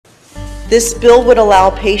This bill would allow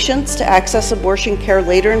patients to access abortion care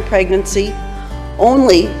later in pregnancy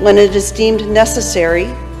only when it is deemed necessary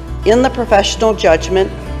in the professional judgment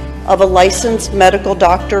of a licensed medical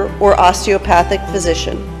doctor or osteopathic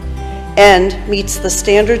physician and meets the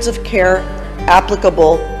standards of care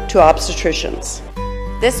applicable to obstetricians.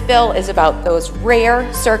 This bill is about those rare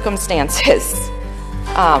circumstances,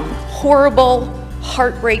 horrible,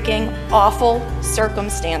 heartbreaking, awful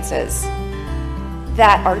circumstances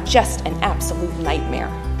that are just an absolute nightmare.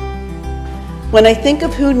 When I think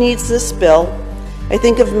of who needs this bill, I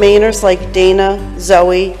think of Mainers like Dana,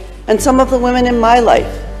 Zoe, and some of the women in my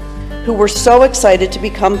life who were so excited to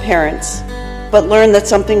become parents, but learned that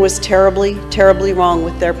something was terribly, terribly wrong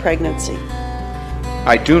with their pregnancy.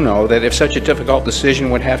 I do know that if such a difficult decision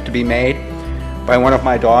would have to be made by one of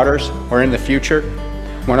my daughters, or in the future,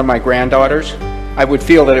 one of my granddaughters, I would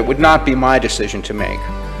feel that it would not be my decision to make.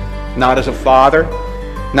 Not as a father,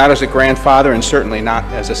 not as a grandfather, and certainly not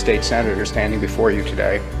as a state senator standing before you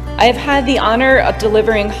today. I have had the honor of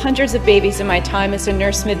delivering hundreds of babies in my time as a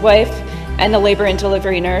nurse midwife and a labor and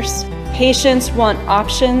delivery nurse. Patients want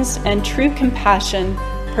options, and true compassion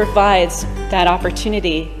provides that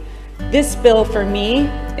opportunity. This bill for me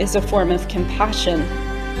is a form of compassion.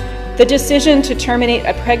 The decision to terminate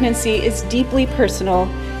a pregnancy is deeply personal,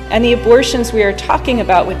 and the abortions we are talking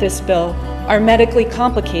about with this bill are medically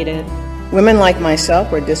complicated. Women like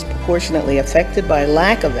myself were disproportionately affected by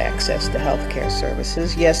lack of access to health care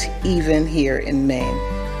services, yes, even here in Maine.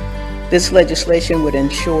 This legislation would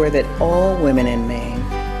ensure that all women in Maine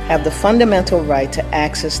have the fundamental right to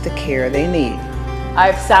access the care they need.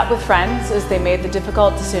 I've sat with friends as they made the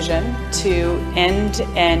difficult decision to end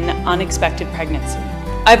an unexpected pregnancy.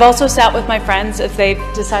 I've also sat with my friends as they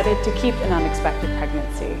decided to keep an unexpected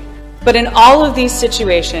pregnancy. But in all of these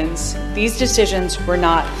situations, these decisions were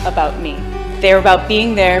not about me. They were about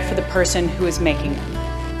being there for the person who is making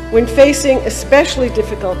them. When facing especially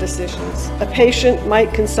difficult decisions, a patient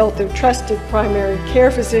might consult their trusted primary care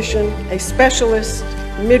physician, a specialist,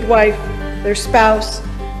 midwife, their spouse,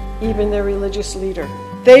 even their religious leader.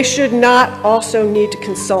 They should not also need to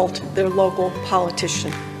consult their local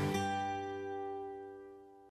politician.